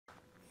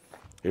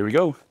Here we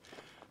go.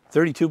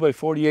 32 by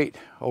 48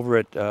 over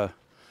at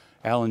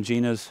Al and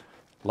Gina's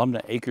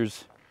Lumnah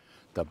Acres,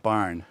 the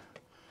barn,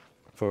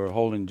 for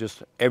holding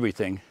just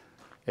everything.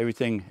 It's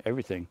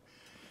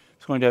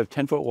going to have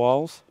 10-foot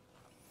walls.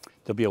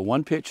 There'll be a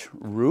 1-pitch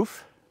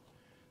roof,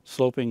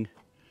 sloping.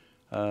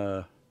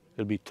 It'll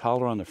be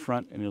taller on the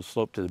front, and it'll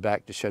slope to the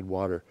back to shed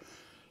water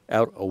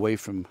out away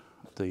from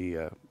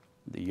the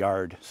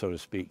yard, so to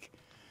speak.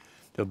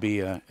 There'll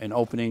be an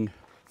opening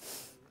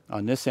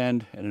on this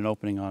end and an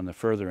opening on the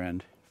further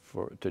end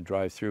to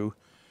drive through.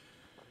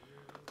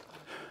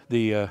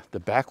 The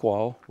back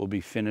wall will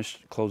be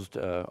finished, closed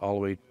all the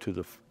way to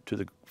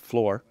the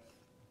floor.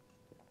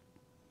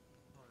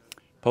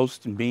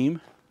 Post and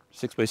beam,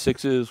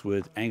 6x6s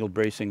with angled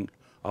bracing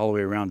all the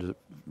way around to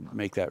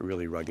make that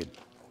really rugged.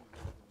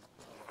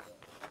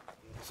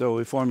 So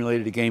we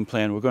formulated a game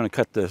plan. We're going to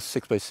cut the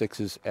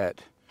 6x6s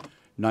at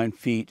 9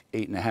 feet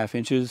 8.5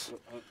 inches.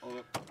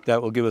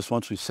 That will give us,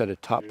 once we set a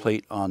top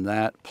plate on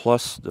that,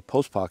 plus the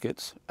post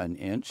pockets, 1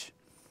 inch.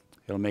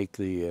 It'll make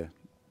the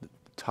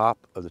top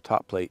of the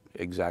top plate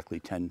exactly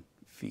 10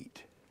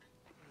 feet.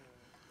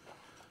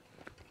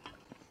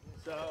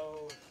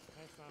 So,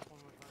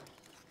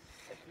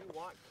 if you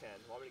want, Ken,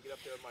 want me to get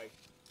up there with my,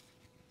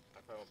 I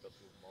probably won't be able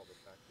to move all the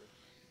tractor.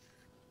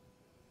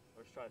 I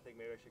was trying to think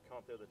maybe I should come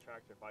up there with the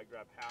tractor. If I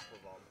grab half of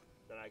them,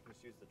 then I can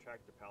just use the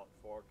tractor pallet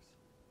forks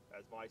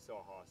as my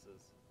saw hosses.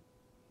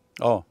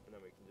 Oh. And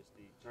then we can just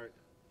each. All right.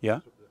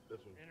 Yeah?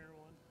 This one.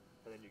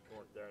 And then you can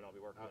work there and I'll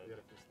be working in a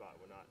different spot.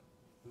 We're not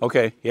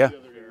Okay, yeah.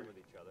 sharing with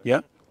each other.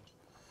 Yeah.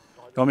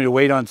 You want me to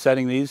wait on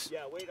setting these?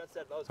 Yeah, wait on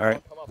setting those. All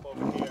right. Come up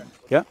over here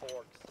with Yeah. the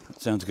forks.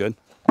 Sounds good.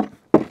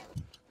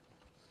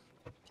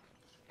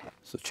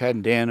 So Chad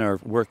and Dan are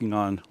working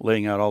on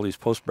laying out all these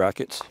post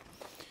brackets.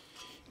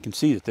 You can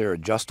see that they're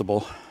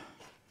adjustable.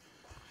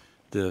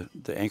 The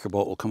anchor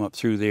bolt will come up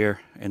through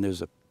there, and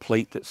there's a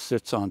plate that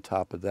sits on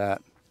top of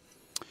that.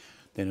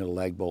 Then it'll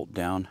lag bolt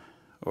down,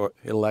 or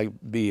it'll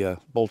be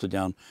bolted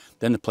down.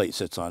 Then the plate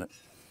sits on it.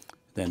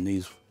 Then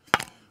these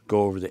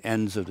go over the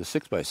ends of the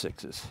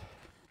 6x6s.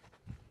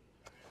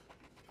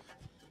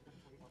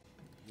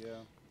 Yeah.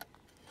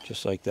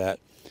 Just like that.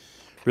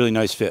 Really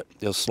nice fit.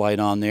 They'll slide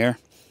on there.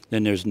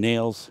 Then there's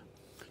nails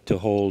to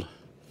hold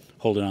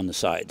it on the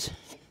sides.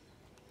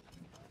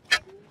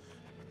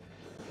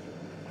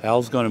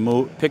 Al's going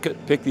to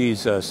pick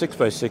these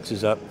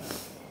 6x6s up.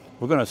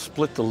 We're going to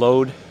split the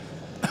load.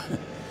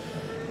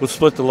 We'll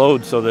split the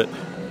load so that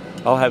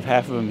I'll have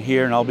half of them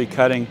here and I'll be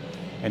cutting,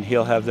 and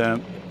he'll have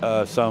them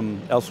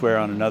some elsewhere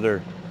on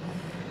another,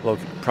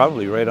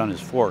 probably right on his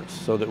forks,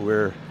 so that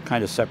we're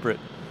kind of separate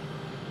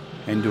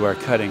and do our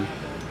cutting.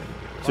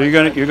 So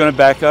you're gonna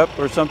back up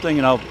or something,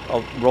 and I'll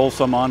roll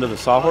some onto the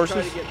sawhorses.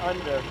 I'll try to get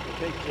under. I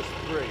think just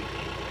three.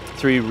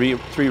 Three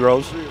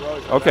rows. 3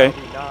 rows. Okay.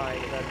 That'll be 9,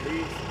 and then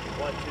these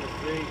 1, 2,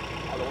 3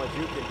 are the ones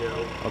you can do.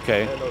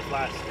 Okay. And then those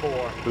last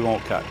 4. We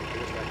won't cut.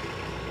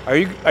 Are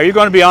you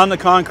going to be on the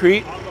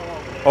concrete? I'll go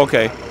over there.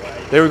 Okay.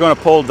 They were going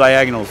to pull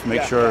diagonals to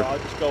make sure. No, I'll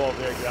just go over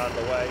there and get out of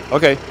the way.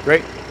 Okay,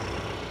 great.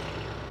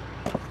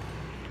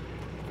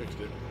 Fixed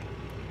it.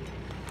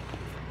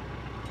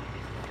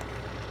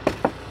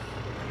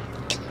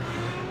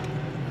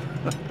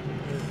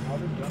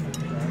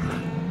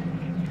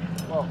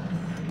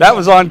 That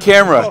was on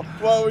camera.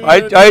 Well,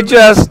 I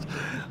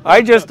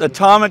just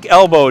atomic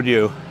elbowed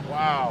you.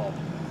 Wow.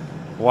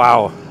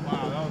 Wow. Wow,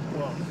 that was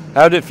close.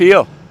 How'd it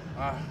feel?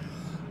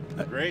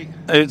 Great.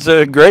 It's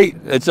great.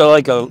 It's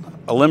like a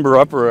limber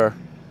upper.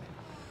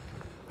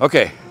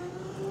 Okay.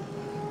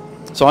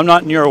 So I'm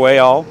not in your way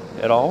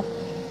at all.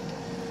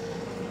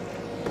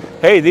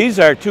 Hey, these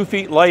are 2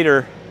 feet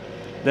lighter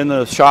than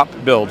the shop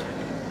build.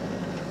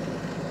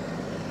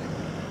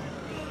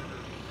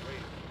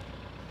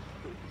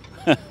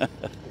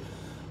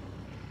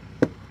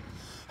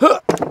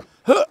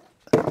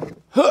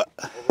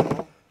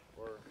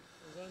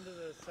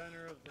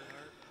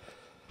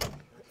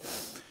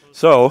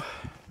 So,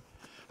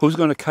 who's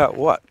going to cut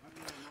what?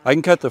 I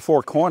can cut the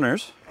 4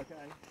 corners. Okay.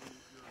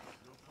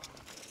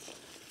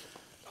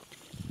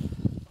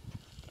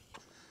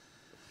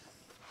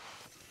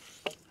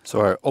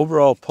 So our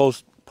overall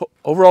post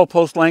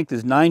length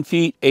is 9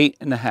 feet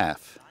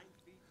 8.5.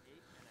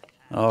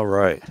 All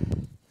right.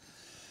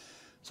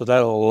 So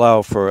that'll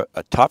allow for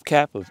a top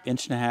cap of 1.5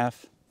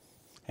 inches,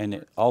 and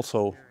it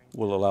also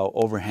will allow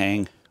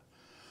overhang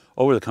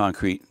over the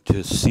concrete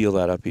to seal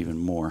that up even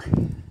more.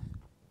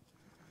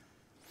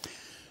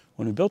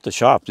 When we built the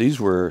shop, these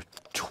were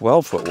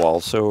 12-foot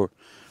walls, so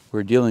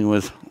we're dealing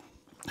with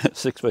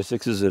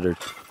 6x6s that are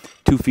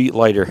 2 feet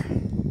lighter.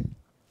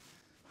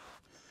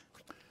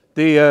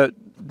 The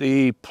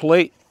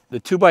plate, the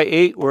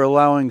 2x8, we're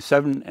allowing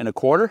 7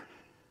 1/4.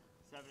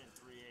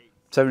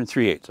 7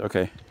 3/8.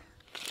 Okay.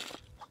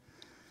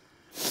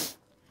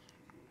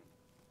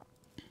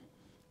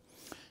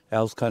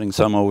 Al's cutting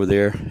some over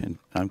there, and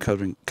I'm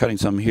cutting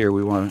some here.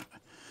 We want to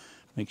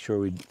make sure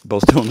we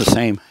both do them the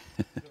same.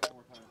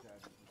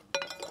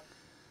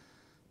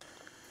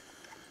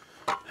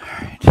 All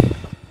right.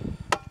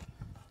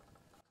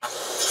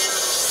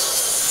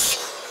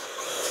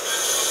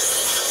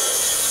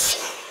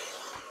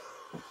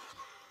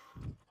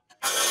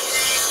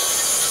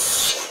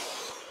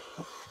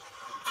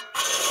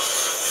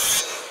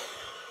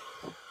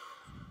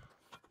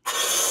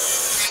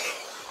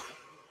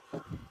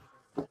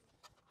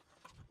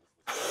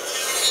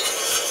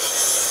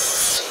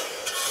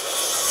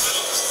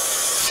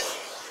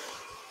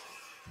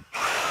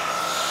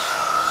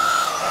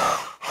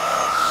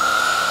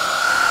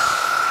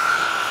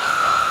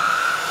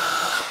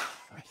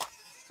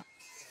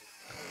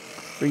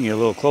 Bring you a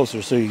little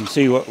closer so you can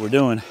see what we're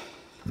doing.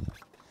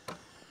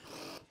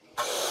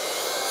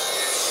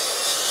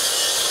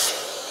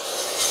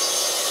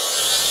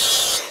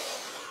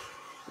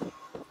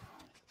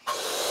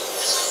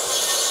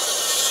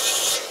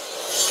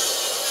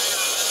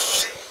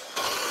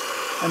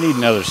 I need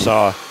another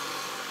saw.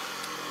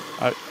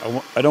 I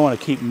don't want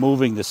to keep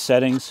moving the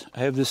settings. I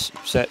have this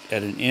set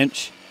at 1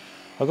 inch.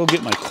 I'll go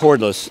get my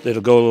cordless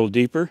that'll go a little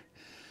deeper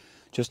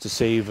just to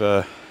save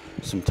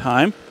some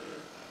time.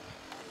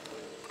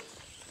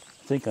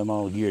 I think I'm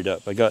all geared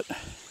up. I got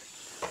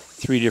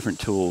 3 different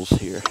tools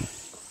here.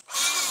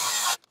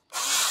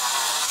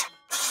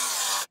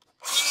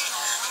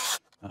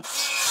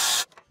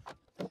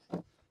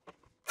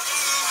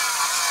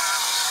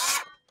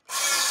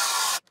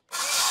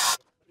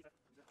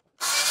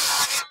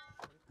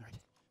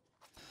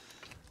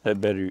 That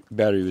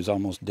battery was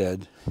almost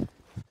dead.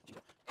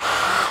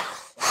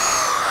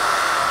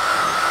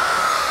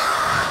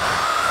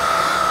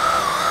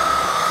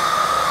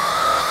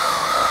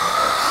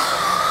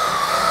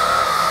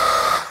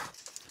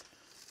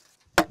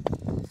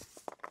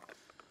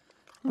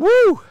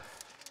 Woo!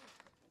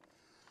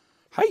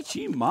 Hi,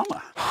 gee,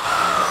 mama.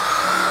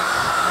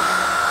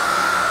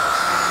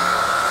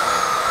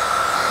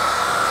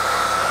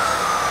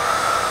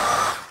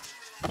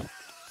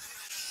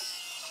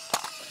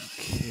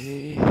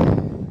 Okay.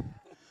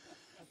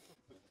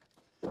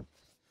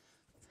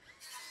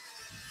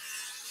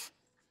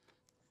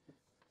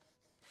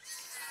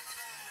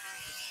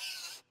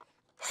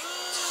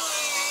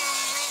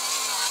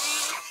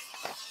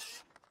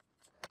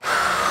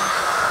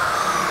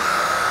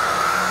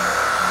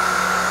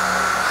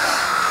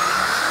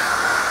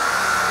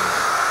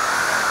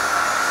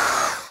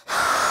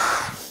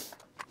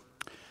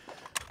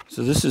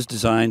 So this is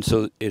designed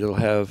so it'll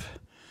have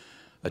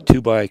a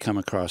 2x come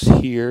across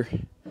here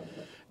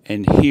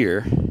and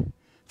here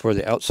for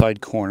the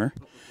outside corner,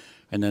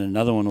 and then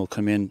another one will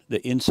come in, the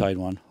inside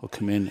one will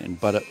come in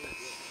and butt up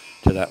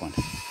to that one.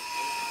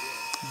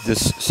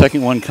 This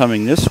second one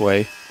coming this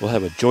way will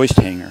have a joist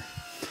hanger.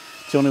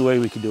 It's the only way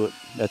we could do it.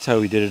 That's how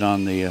we did it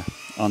on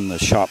the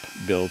shop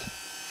build.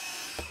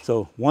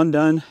 So 1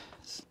 done,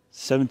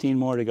 17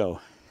 more to go.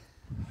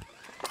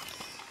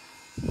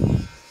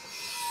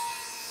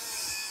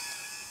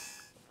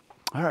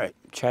 All right,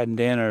 Chad and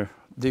Dan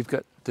they've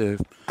got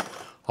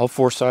all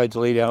 4 sides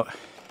laid out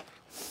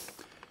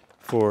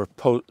for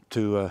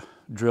to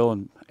drill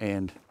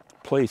and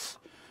place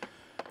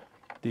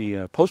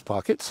the post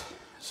pockets.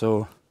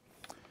 So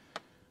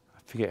I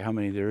forget how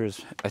many there is.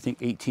 I think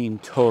 18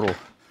 total.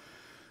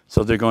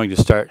 So they're going to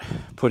start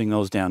putting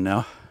those down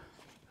now.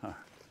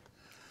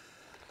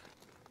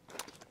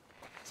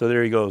 So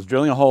there he goes,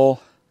 drilling a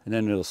hole, and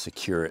then it'll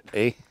secure it,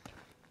 eh?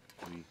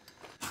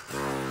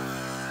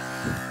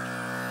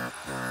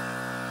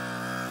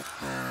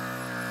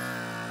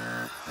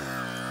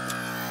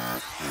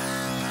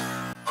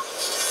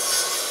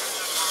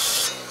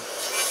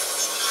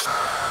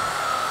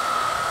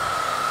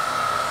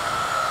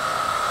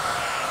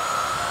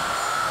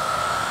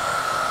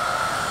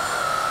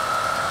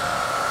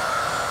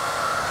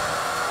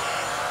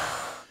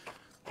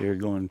 They're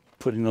going,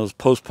 putting those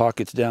post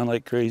pockets down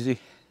like crazy.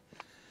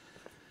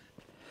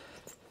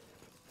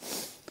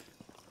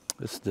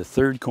 This is the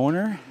 3rd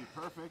corner.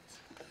 Perfect.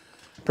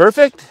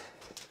 Perfect?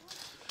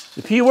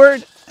 The P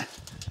word?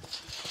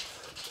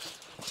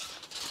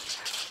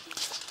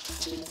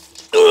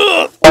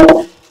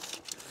 Ugh.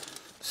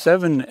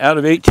 7 out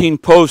of 18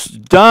 posts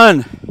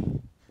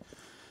done.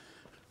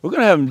 We're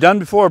going to have them done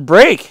before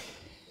break.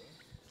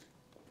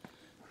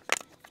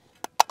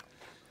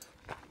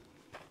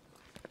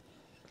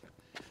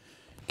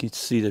 You can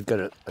see they've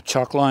got a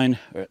chalk line,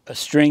 or a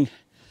string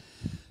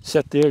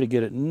set there to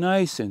get it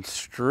nice and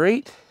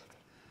straight.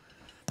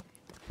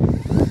 I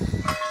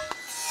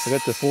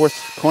got the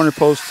 4th corner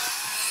post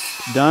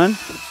done.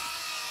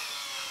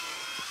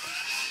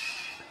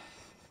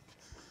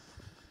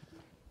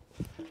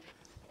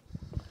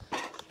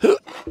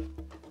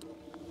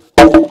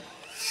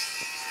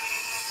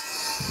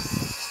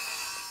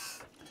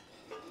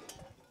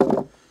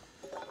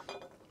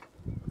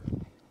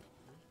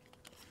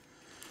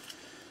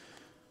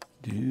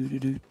 Do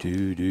do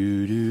do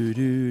do do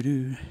do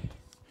do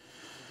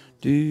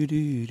do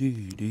do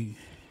do do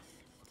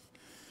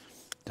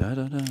da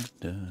da da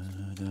da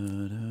da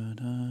da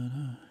da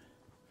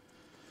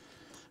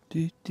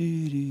do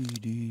do do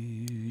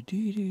do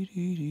do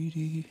do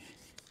do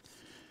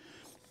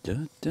da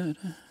da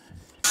da.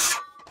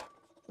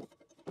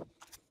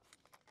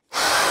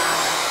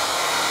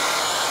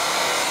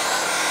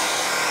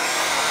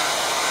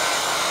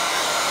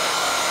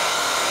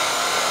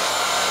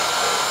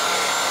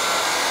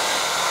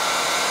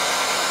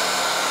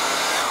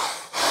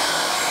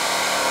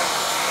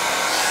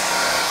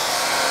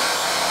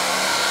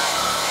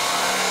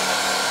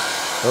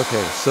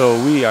 Okay,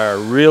 so we are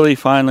really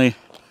finally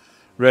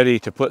ready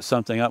to put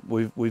something up.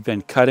 We've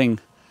been cutting,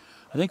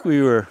 I think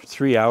we were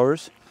 3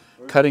 hours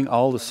cutting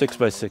all the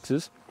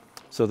 6x6s.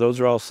 So those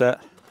are all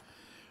set.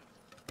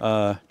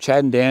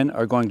 Chad and Dan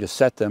are going to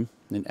set them,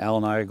 and Al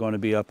and I are going to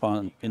be up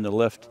in the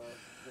lift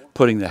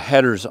putting the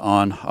headers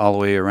on all the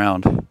way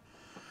around.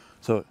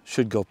 So it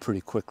should go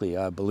pretty quickly,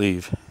 I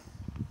believe.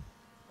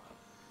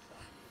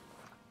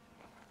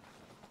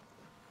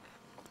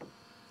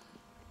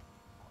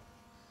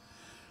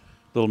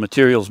 Little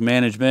materials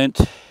management.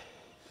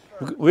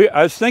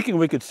 I was thinking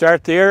we could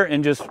start there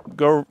and just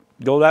go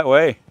that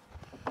way.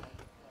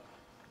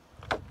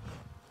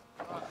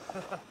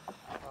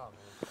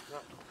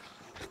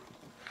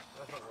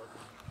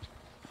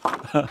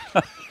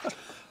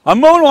 I'm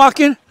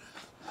moonwalking.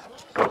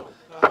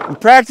 I'm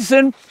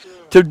practicing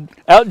to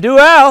outdo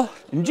Al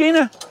and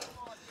Gina.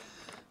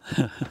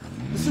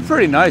 This is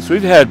pretty nice.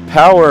 We've had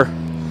power,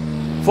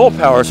 full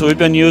power, so we've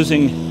been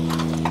using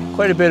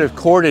quite a bit of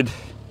corded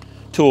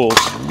tools.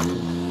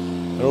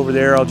 But over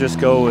there, I'll just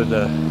go with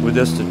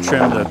this to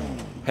trim the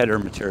header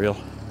material.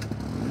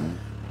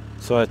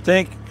 So I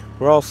think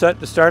we're all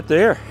set to start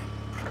there.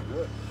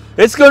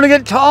 It's going to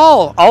get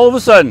tall all of a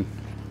sudden.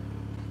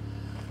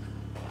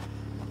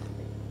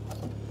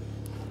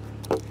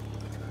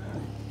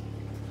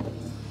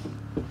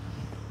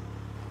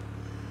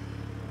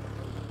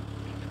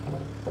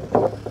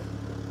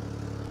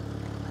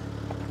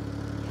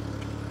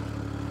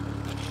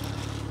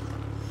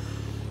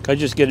 Can I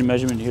just get a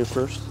measurement here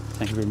first?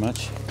 Thank you very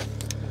much.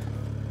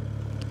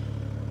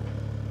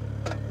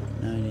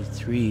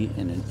 93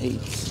 and an 8.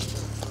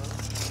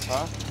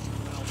 Huh?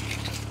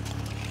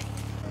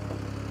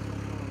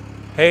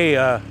 Hey,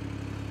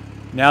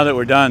 now that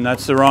we're done,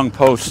 that's the wrong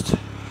post.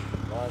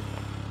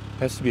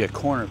 Has to be a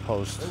corner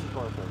post.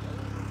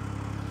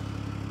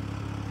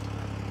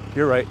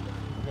 You're right.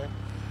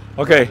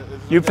 Okay,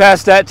 you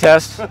passed that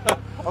test.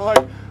 I'm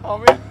like, oh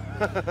man.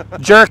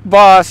 Jerk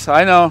boss,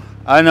 I know.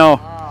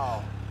 Wow.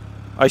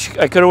 I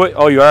could have,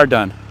 oh, you are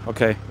done.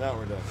 Okay. Now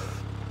we're done.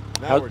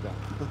 Now we're done.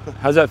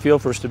 How's that feel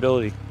for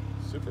stability?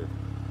 Super.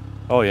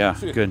 Oh yeah,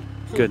 good.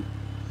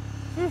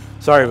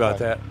 Sorry about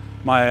that.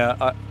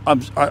 My,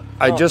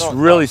 I just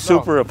really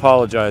super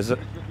apologize. Go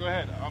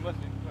ahead. I'm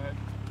listening. Go ahead.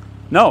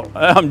 No,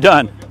 I'm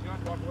done. You don't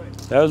have to walk away.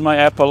 That was my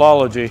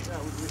apology. Yeah,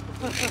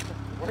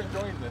 we're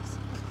enjoying this.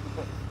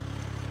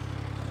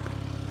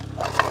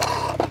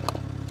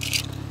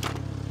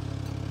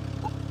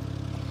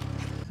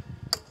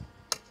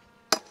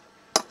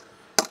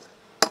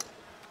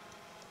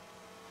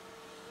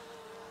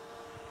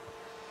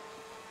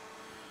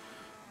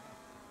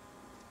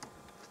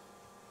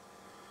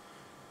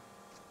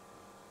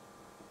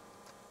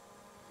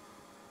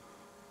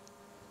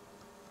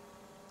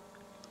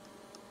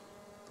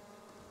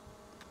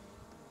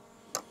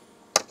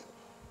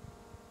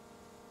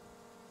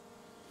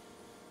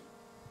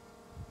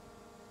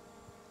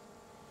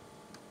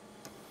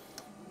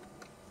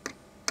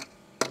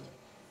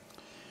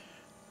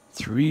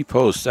 3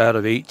 posts out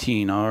of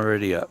 18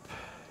 already up.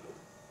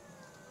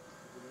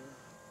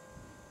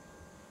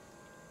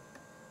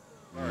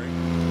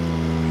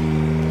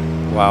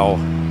 Wow.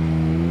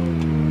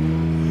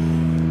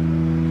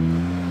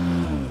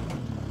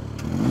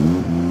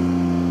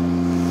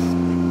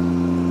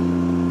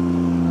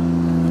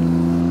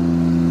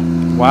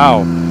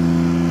 Wow.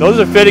 Those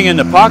are fitting in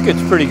the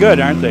pockets pretty good,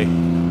 aren't they?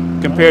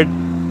 Compared,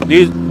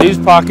 these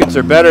pockets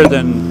are better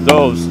than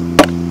those.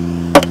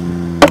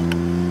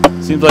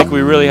 Seems like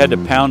we really had to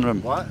pound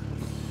them. What?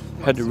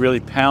 Had to really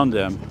pound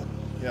them.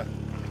 Yeah.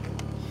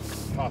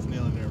 Toss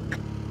nail in there.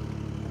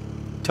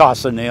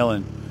 Toss a nail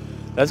in.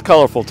 That's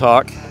colorful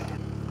talk.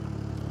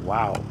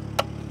 Wow.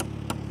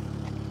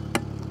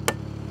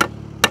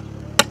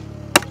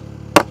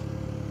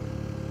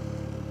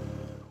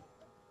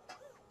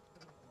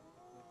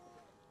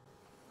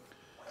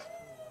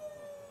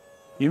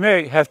 You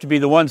may have to be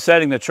the one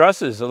setting the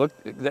trusses.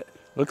 It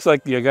looks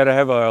like you got to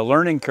have a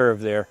learning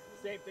curve there.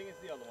 Same thing as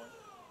the other one.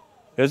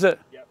 Is it?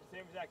 Yep,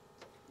 same exact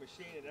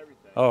machine and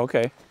everything. Oh,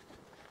 okay.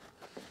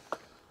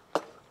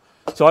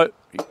 So,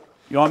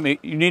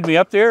 you need me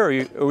up there,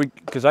 or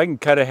because I can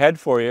cut ahead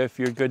for you if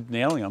you're good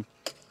nailing them.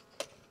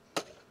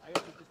 I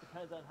guess it just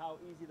depends on how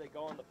easy they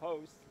go on the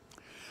post.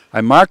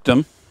 I marked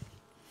them,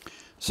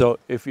 so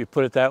if you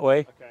put it that way,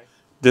 Okay.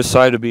 this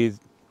side would be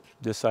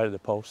this side of the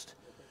post,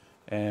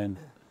 and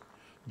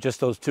just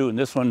those two, and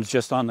this one's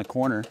just on the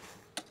corner.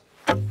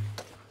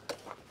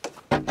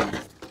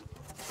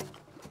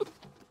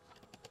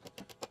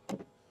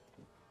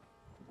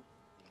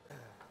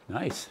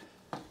 Nice.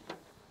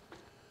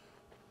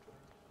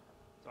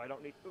 So I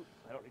don't need to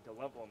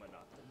level them or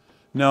nothing.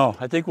 No,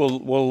 I think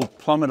we'll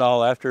plumb it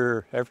all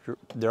after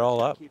they're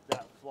all up. Keep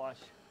that flush.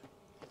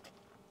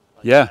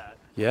 Like Yeah, that.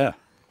 yeah.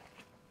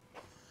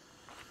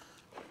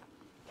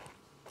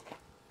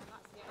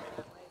 Not standing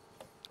that way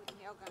with the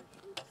nail gun.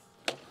 Oops.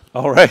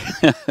 All right.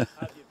 I have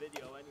your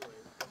video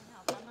anyway. No,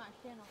 but I'm not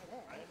standing over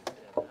there. I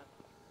understand that.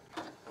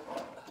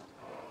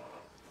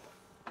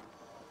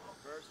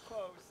 First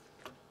post.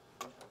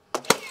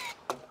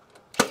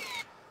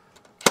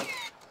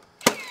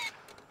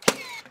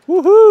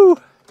 Woohoo!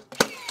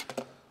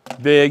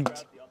 Big.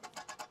 Grab the other.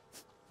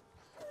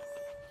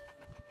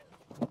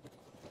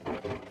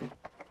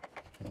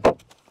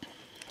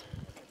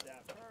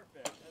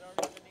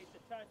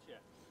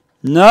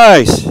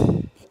 Nice.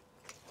 Like this.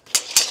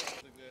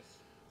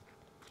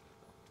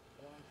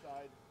 One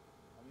side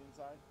on the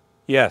inside.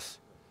 Yes.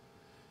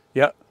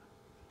 Yep.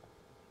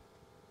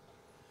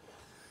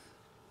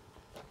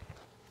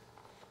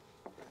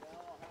 Now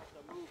I'll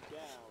have to move down.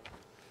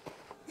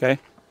 Okay.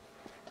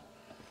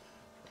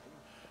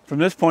 From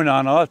this point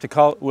on,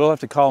 we'll have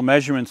to call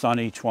measurements on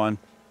each one.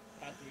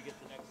 After we get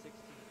the next 16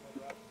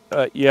 foot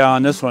up. Yeah,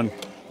 on this one,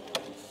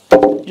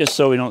 just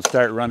so we don't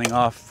start running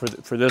off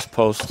for this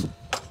post.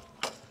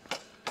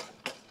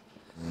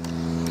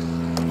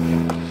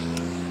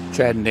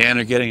 Chad and Dan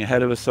are getting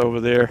ahead of us over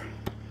there.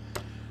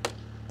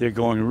 They're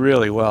going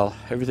really well.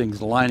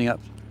 Everything's lining up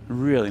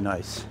really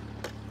nice.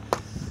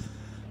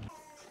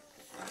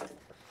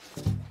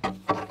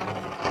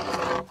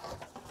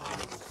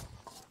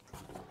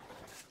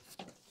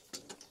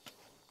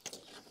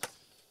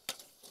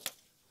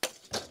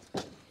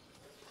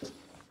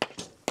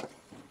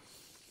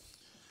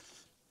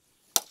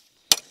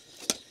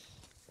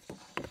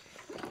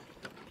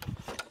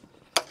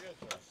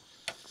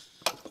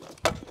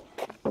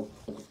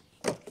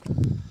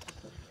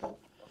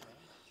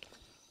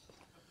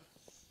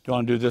 Do you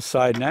want to do this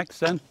side next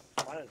then?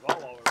 Might as well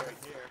while we're right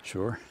here.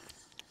 Sure. I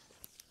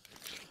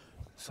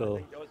So,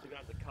 think those are gonna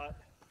have to cut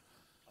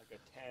like a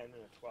 10 and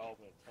a 12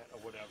 and a 10 or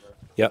whatever.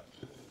 yep.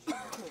 Raw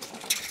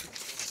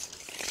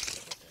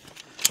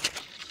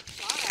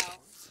out.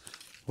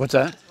 What's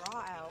that? It's raw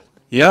out.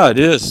 Yeah, it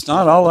is. It's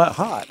not all that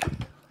hot.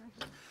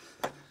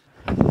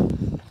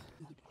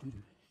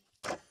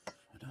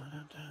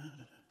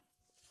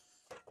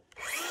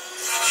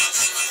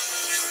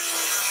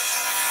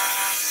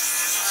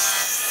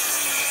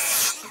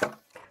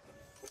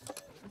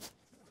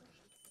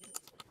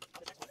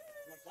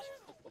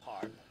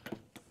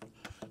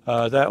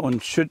 That one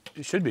should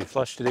be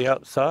flush to the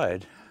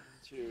outside,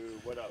 To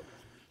what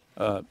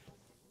out?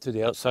 to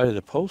the outside of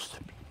the post.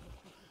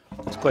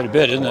 It's quite a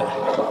bit, isn't it? Inch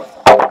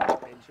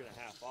and a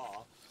half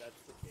off. That's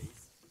the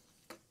case.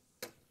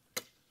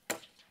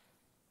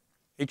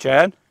 Hey,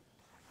 Chad.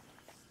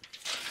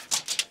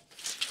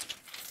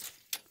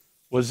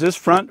 Was this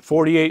front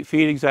 48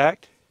 feet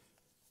exact?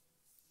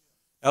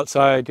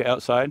 Outside to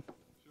outside?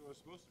 Sure, it's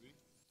supposed to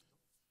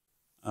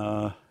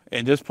be.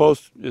 And this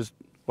post is,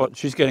 well,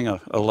 she's getting a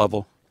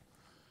level.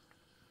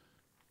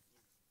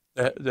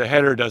 The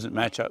header doesn't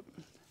match up.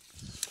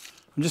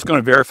 I'm just going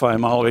to verify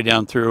them all the way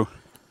down through.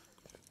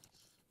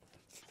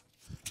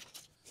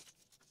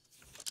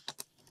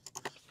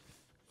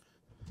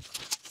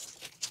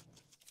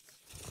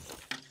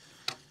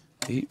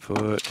 Eight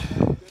foot.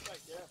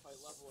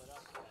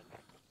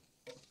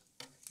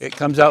 It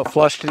comes out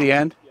flush to the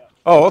end? Yeah.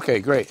 Oh, okay,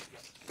 great.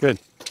 Good.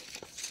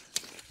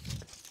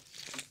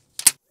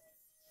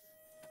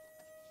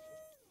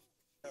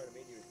 You know what I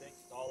mean? You would think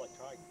it's all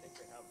electronic. You think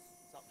they have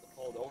something to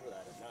fold over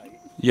that at night.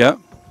 Yep.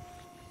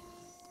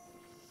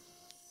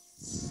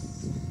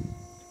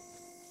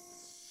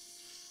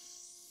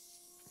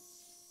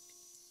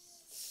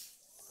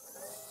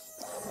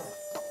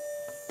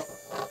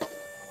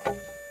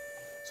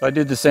 So I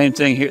did the same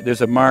thing here.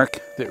 There's a mark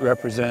that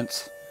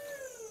represents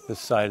the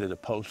side of the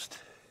post.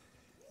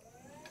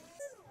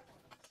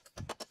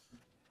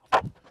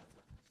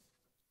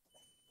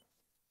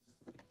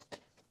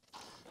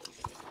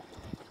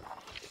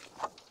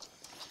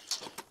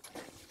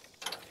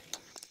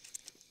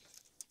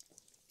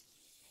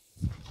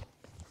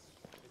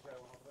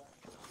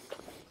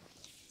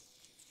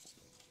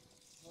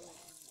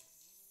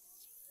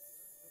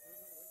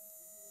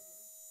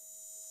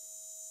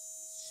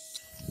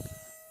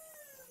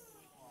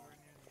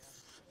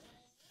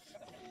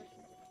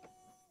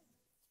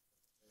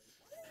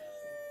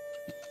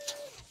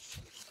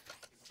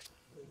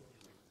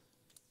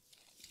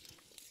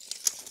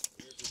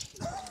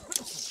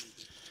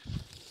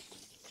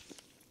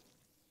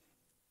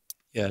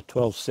 Yeah,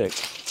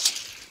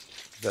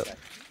 12.6. So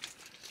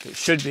it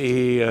should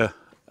be a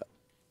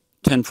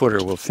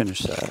 10-footer. We'll finish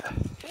that.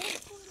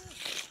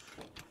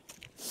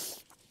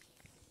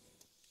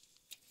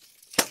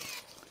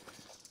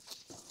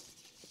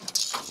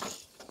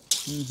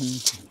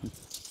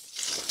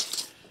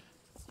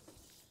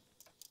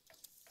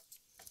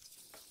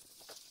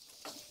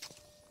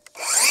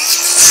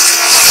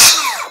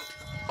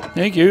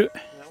 Thank you.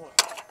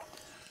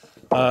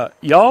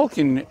 Y'all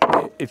can,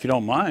 if you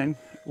don't mind,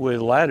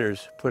 with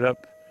ladders, put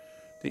up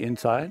the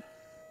inside.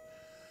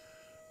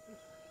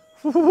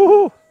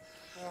 Woo-hoo-hoo.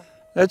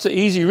 That's an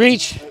easy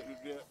reach.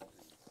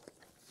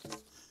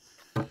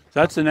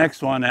 That's the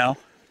next one, Al.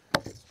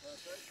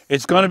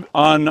 It's going to,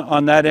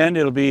 on that end,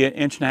 it'll be 1.5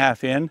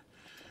 inches in,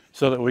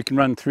 so that we can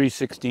run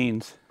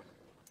 3/16s.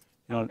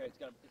 You know, Okay, it's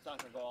not going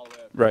to go all the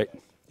way up. right,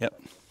 yep.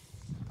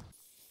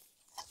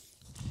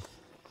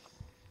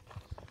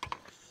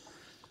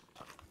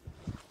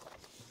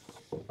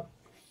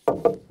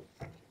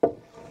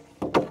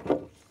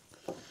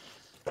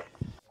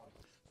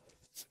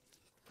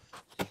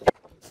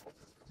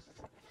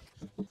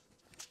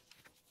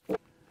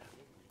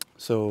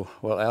 So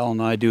while Al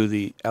and I do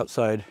the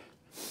outside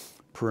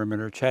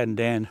perimeter, Chad and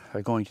Dan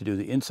are going to do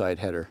the inside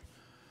header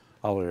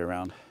all the way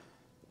around.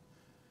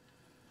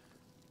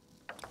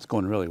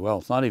 going really well.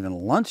 It's not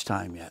even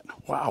lunchtime yet.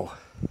 Wow.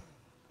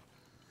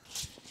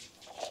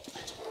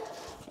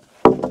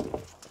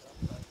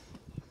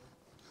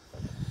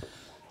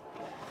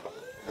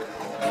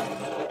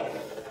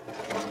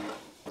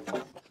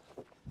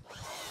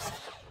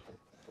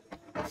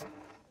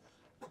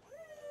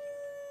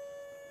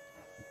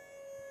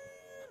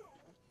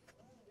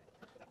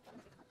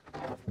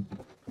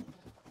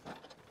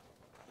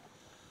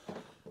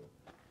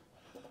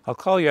 I'll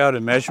call you out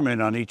a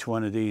measurement on each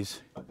one of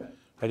these. Okay.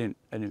 I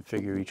didn't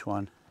figure each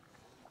one.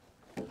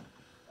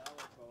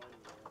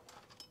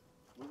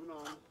 Moving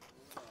on.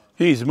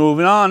 He's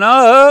moving on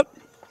up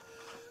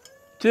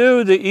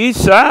to the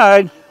east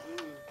side.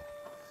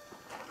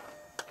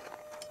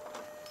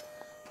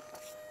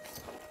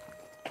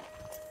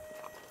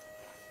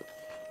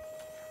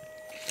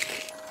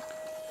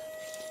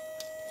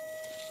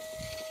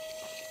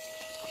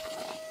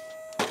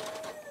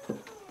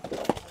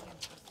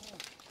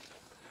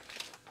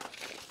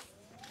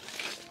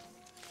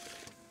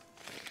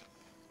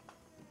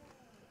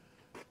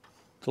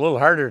 It's a little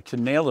harder to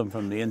nail them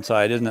from the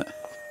inside, isn't it? All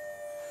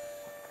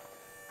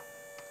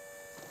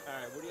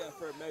right, what do you have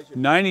for a measure?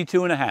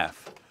 92 and a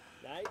half.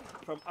 90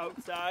 from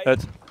outside?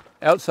 That's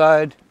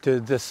outside to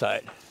this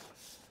side.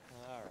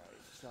 All right,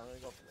 so I'm going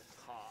to go from the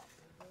top.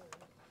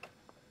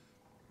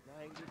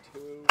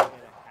 92 and a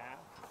half.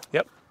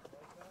 Yep.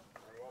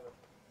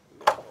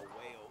 Ooh, go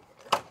way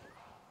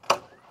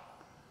over.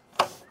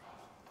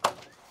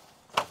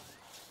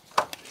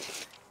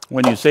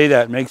 When you say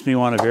that, it makes me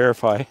want to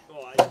verify.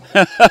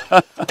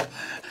 Oh,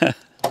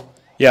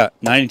 Yeah,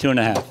 92 and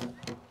a half.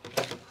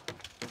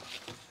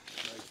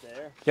 right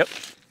there. Yep.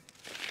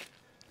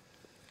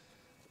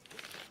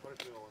 What is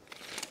it going?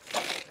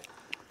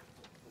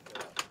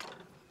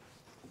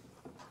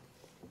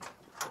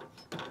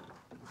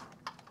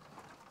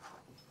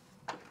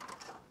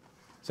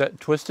 Is that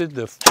twisted,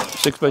 the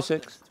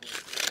 6x6?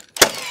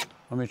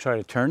 Let me try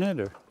to turn it,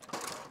 or?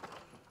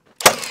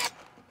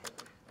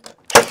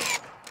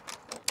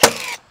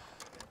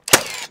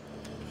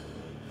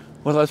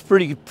 Well, that's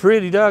pretty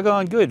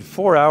doggone good.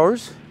 4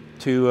 hours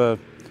to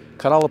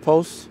cut all the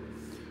posts,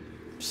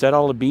 set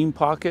all the beam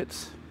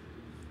pockets,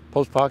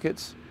 post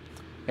pockets,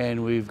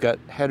 and we've got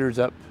headers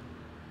up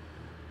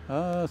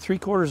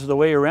 3/4 of the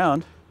way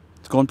around.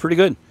 It's going pretty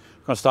good.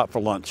 We're gonna stop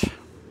for lunch.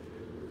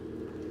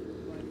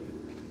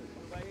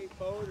 4x8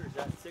 boat, or is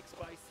that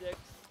 6x6?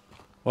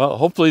 Well,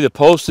 hopefully the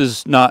post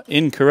is not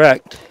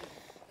incorrect.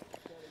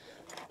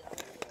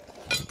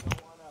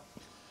 Don't want to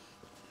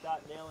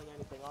start nailing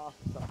anything off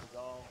and stuff is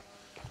all.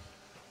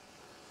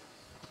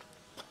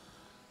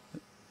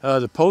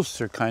 The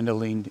posts are kind of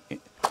leaned.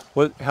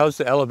 How's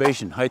the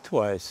elevation,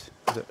 height-wise?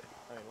 I mean,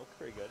 looks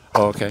pretty good.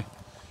 Oh, okay.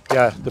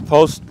 Yeah, the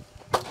post.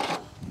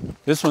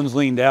 This one's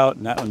leaned out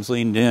and that one's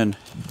leaned in.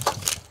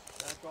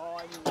 That's all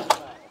I need to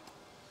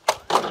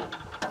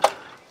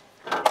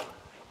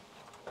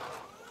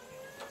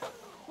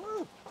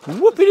know.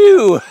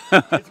 Whoopie-doo!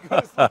 It's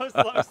going slow,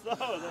 slow, slow.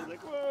 And I was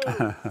like,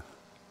 whoa.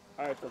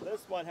 All right, so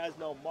this one has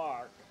no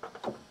mark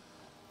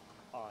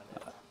on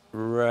it.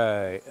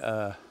 Right.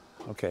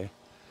 Okay.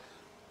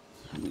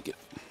 Let me get.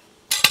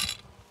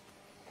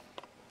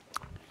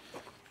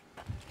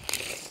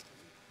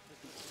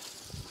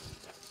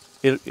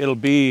 It'll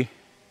be,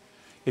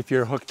 if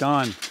you're hooked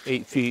on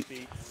 8 feet,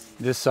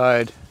 this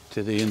side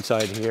to the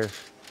inside here.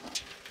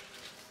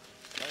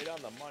 Right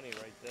on the money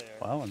right there.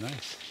 Wow,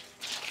 nice.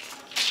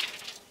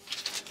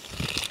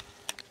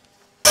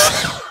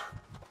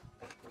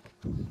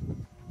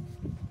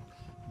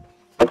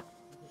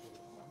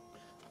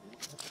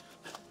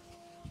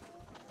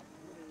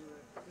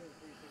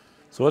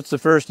 So what's the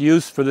first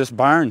use for this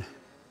barn?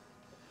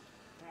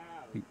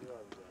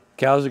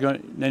 Cows are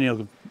going, then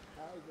you'll,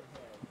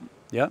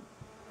 yep.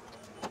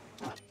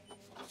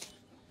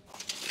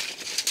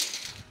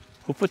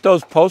 Who put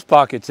those post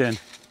pockets in?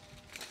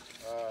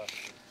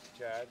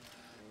 Chad.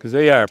 Because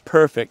they are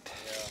perfect.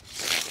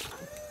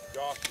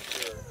 Josh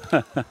for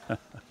sure.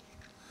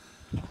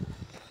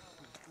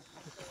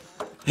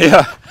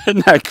 Yeah,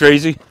 isn't that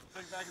crazy?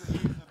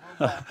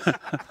 A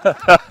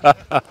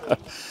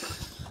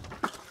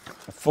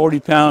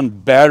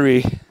 40-pound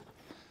battery to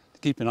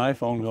keep an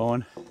iPhone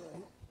going.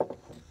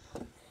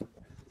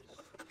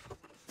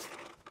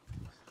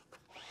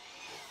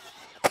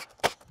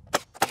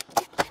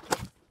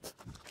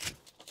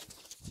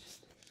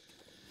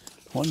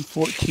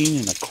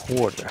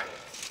 $114.25.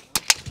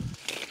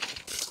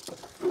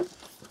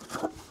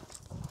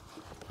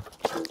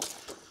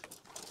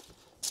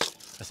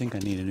 I think I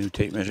need a new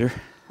tape measure.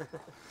 You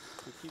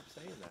keep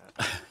saying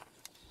that.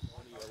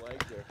 One of your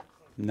legs are.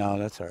 No,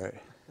 that's all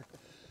right.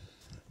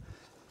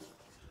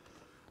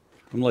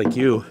 I'm like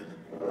you.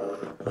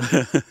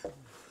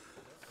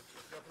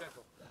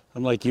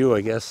 I'm like you, I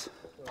guess.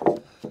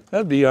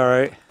 That'd be all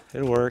right.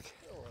 It'll work.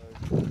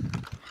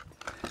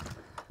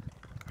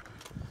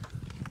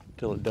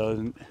 Till it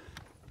doesn't.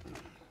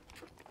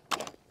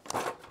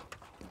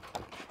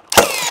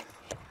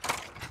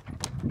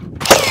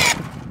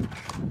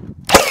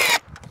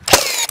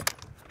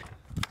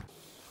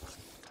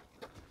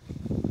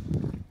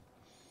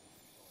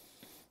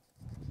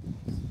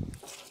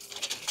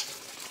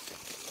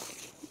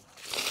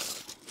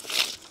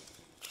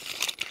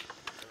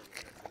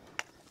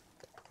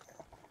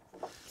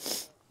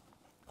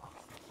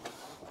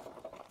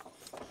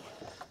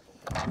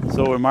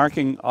 So we're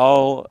marking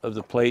all of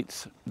the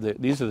plates.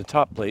 These are the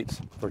top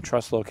plates for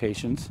truss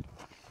locations.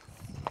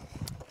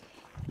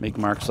 Make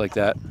marks like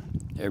that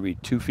every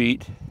 2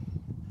 feet.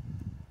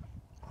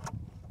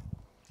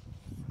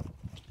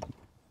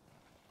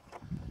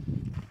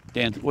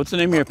 Dan, what's the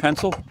name of your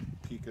pencil?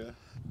 Pika.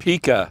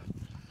 Pika.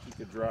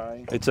 Pika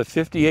dry. It's a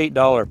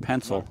 $58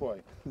 pencil. Not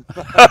quite.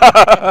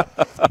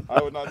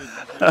 I would not be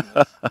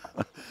confused.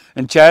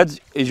 And Chad's,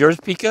 is yours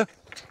Pika?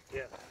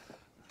 Yeah.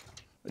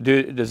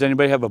 Does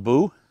anybody have a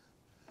boo?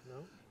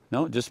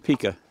 No. No, just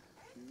Pika.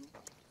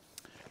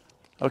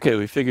 Okay,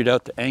 we figured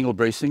out the angle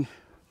bracing.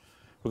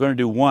 We're going to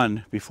do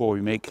one before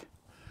we make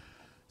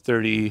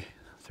 30,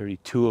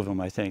 32 of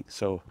them, I think.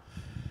 So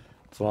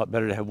it's a lot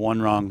better to have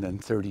one wrong than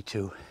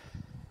 32.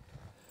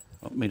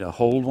 Want me to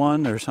hold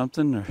one or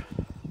something? Or?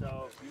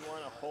 So you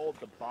want to hold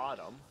the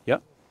bottom.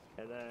 Yep.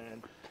 And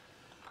then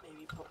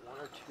maybe put 1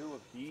 or 2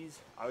 of these.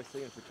 I was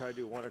thinking if we try to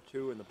do 1 or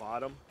 2 in the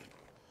bottom,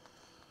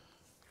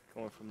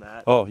 going from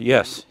that. Oh,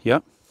 yes.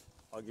 Yep.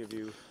 I'll give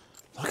you,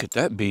 Look at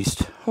that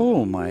beast.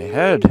 Oh, my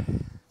head.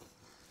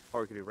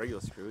 or we could do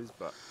regular screws,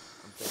 but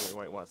I'm thinking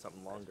we might want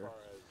something longer.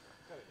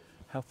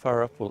 How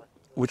far up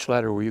which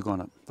ladder were you going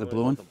up? The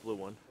blue one? The blue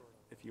one,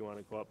 if you want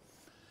to go up.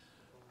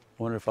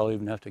 I wonder if I'll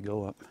even have to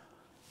go up.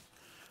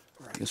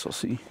 I guess we'll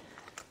see.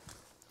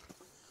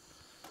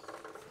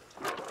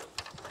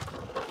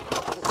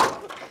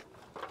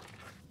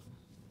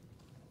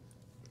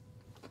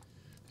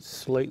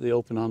 Slightly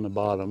open on the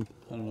bottom.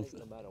 I don't know if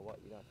No matter what,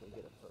 you're not going to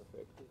get it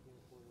perfect.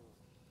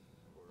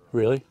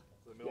 really?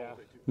 Yeah.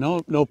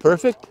 No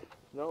perfect?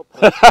 No,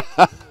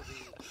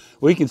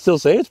 We can still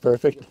say it's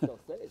perfect. still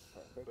say it's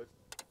perfect.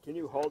 Can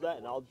you hold that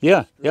and I'll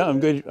Yeah, screw yeah, I'm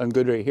it? good. I'm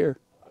good right here.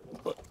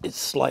 But it's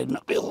sliding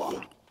up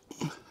along.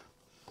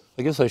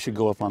 I guess I should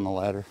go up on the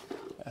ladder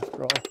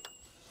after all.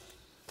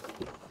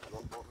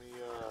 Don't want me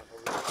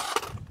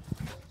over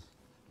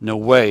No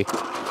way.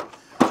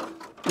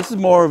 This is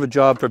more of a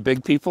job for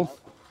big people.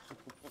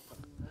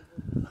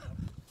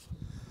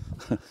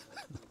 I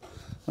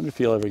wonder if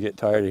he'll ever get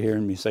tired of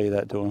hearing me say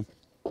that to him.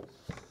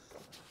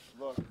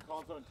 Look,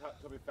 calling someone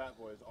Tubby Fat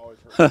Boy is always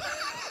hurt.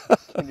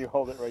 Can you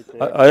hold it right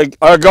there?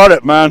 I got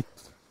it, man.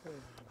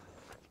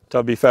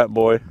 Tubby fat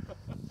boy.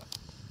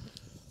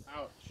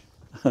 Ouch.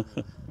 You're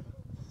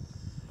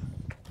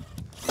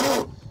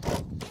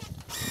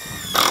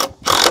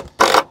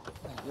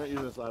not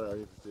using this ladder, are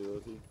you, for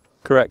stability?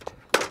 Correct.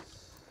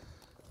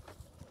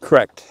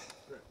 Correct.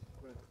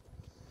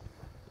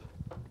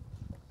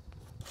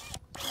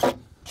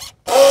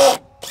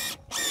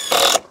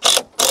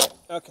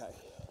 Okay.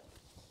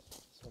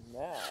 So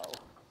now,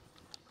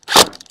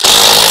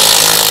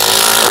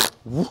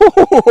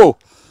 Whoa!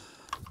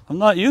 I'm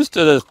not used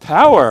to this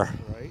power.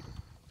 right?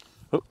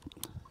 Oh.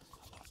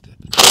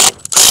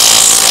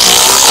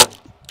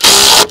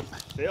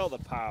 Feel the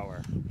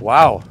power.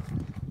 Wow.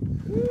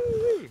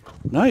 Woo-wee.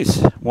 Nice.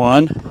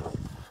 One. And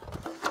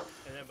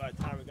then by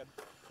the time we got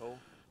cool.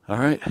 All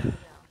right.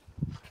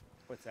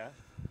 What's that?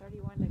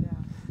 31 to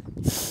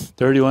go.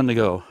 31 to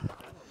go.